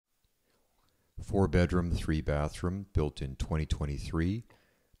4-bedroom, 3-bathroom, built in 2023,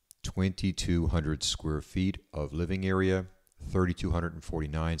 2,200 square feet of living area,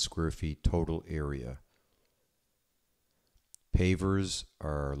 3,249 square feet total area. Pavers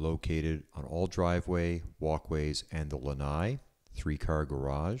are located on all driveway, walkways, and the lanai, 3-car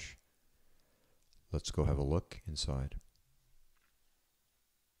garage. Let's go have a look inside.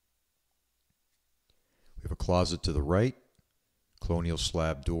 We have a closet to the right, colonial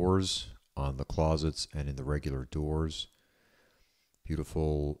slab doors on the closets and in the regular doors.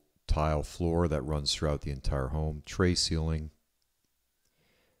 Beautiful tile floor that runs throughout the entire home. Tray ceiling.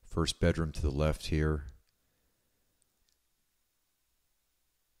 First bedroom to the left here.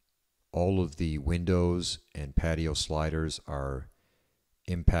 All of the windows and patio sliders are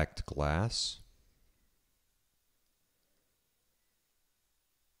impact glass.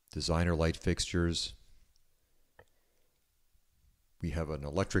 Designer light fixtures. We have an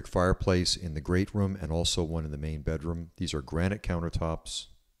electric fireplace in the great room and also one in the main bedroom. These are granite countertops,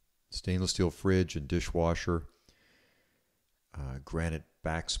 stainless steel fridge and dishwasher, granite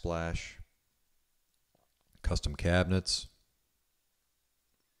backsplash, custom cabinets,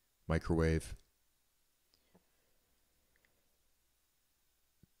 microwave.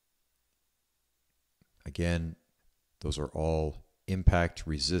 Again, those are all impact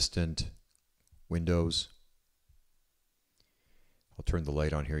resistant windows. I'll turn the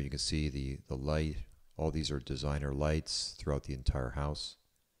light on here. You can see the light. All these are designer lights throughout the entire house.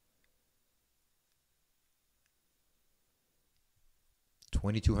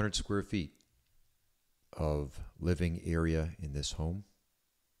 2,200 square feet of living area in this home.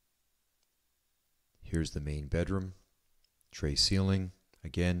 Here's the main bedroom. Tray ceiling.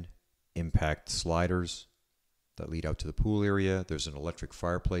 Again, impact sliders that lead out to the pool area. There's an electric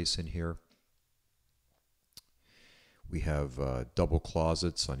fireplace in here. We have double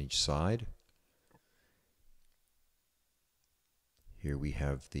closets on each side. Here we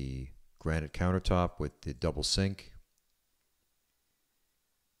have the granite countertop with the double sink.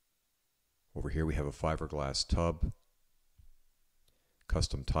 Over here we have a fiberglass tub.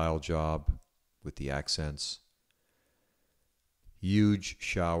 Custom tile job with the accents. Huge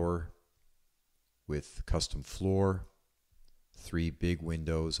shower with custom floor. 3 big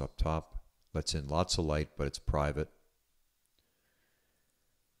windows up top. Lets in lots of light, but it's private.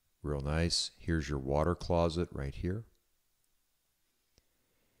 Real nice. Here's your water closet right here.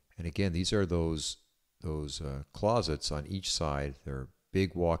 And again, these are those closets on each side. They're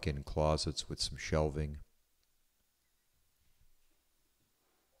big walk-in closets with some shelving.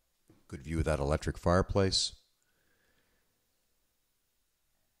 Good view of that electric fireplace.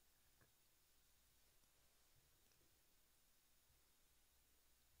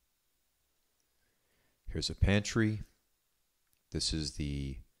 Here's a pantry. This is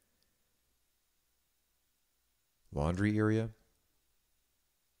the laundry area.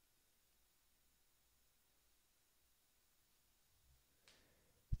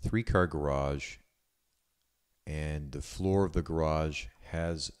 Three-car garage, and the floor of the garage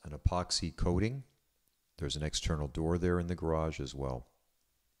has an epoxy coating. There's an external door there in the garage as well.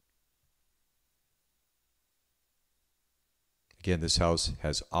 Again, this house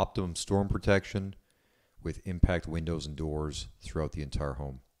has optimum storm protection with impact windows and doors throughout the entire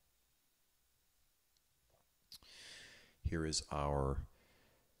home. Here is our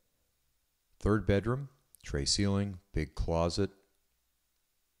 3rd bedroom, tray ceiling, big closet.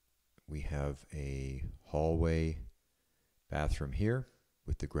 We have a hallway bathroom here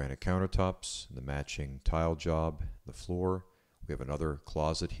with the granite countertops, the matching tile job, the floor. We have another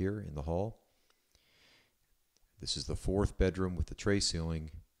closet here in the hall. This is the 4th bedroom with the tray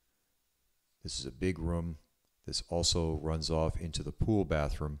ceiling. This is a big room. This also runs off into the pool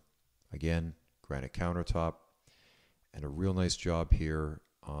bathroom. Again, granite countertop. And a real nice job here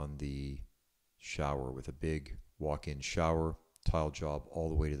on the shower with a big walk-in shower, tile job all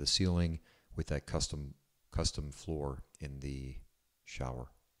the way to the ceiling with that custom floor in the shower.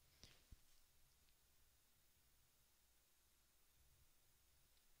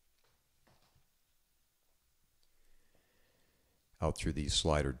 Out through these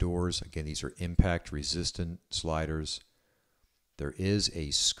slider doors. Again, these are impact resistant sliders. There is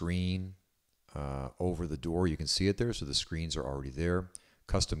a screen over the door. You can see it there, so the screens are already there.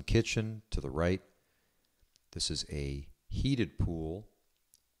 Custom kitchen to the right. This is a heated pool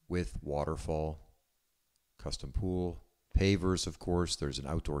with waterfall. Custom pool. Pavers, of course. There's an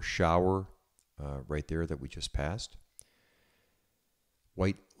outdoor shower right there that we just passed.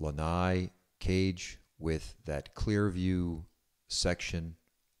 White lanai cage with that clear view section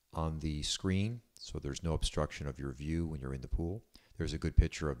on the screen, so there's no obstruction of your view when you're in the pool. There's a good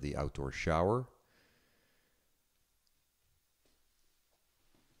picture of the outdoor shower.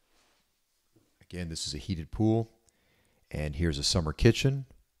 Again, this is a heated pool. And here's a summer kitchen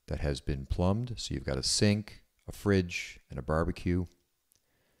that has been plumbed. So you've got a sink, a fridge, and a barbecue.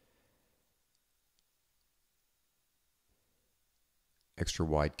 Extra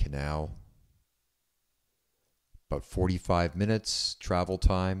wide canal. About 45 minutes travel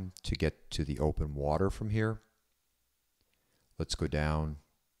time to get to the open water from here. Let's go down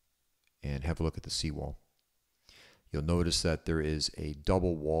and have a look at the seawall. You'll notice that there is a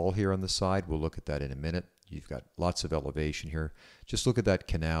double wall here on the side. We'll look at that in a minute. You've got lots of elevation here. Just look at that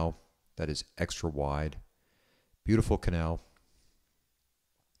canal. That is extra wide. Beautiful canal.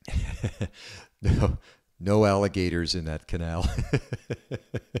 No alligators in that canal.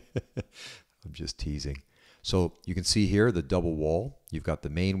 I'm just teasing. So you can see here the double wall. You've got the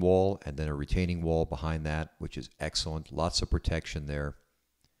main wall and then a retaining wall behind that, which is excellent. Lots of protection there.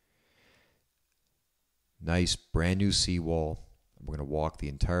 Nice brand new seawall. We're going to walk the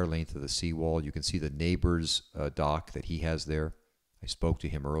entire length of the seawall. You can see the neighbor's dock that he has there. I spoke to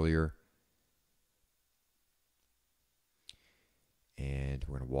him earlier. And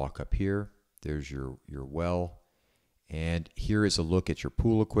we're going to walk up here. There's your well. And here is a look at your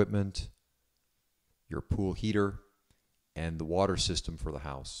pool equipment, your pool heater, and the water system for the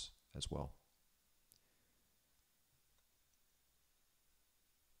house as well.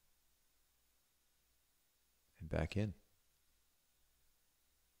 And back in.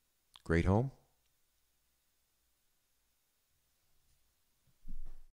 Great home.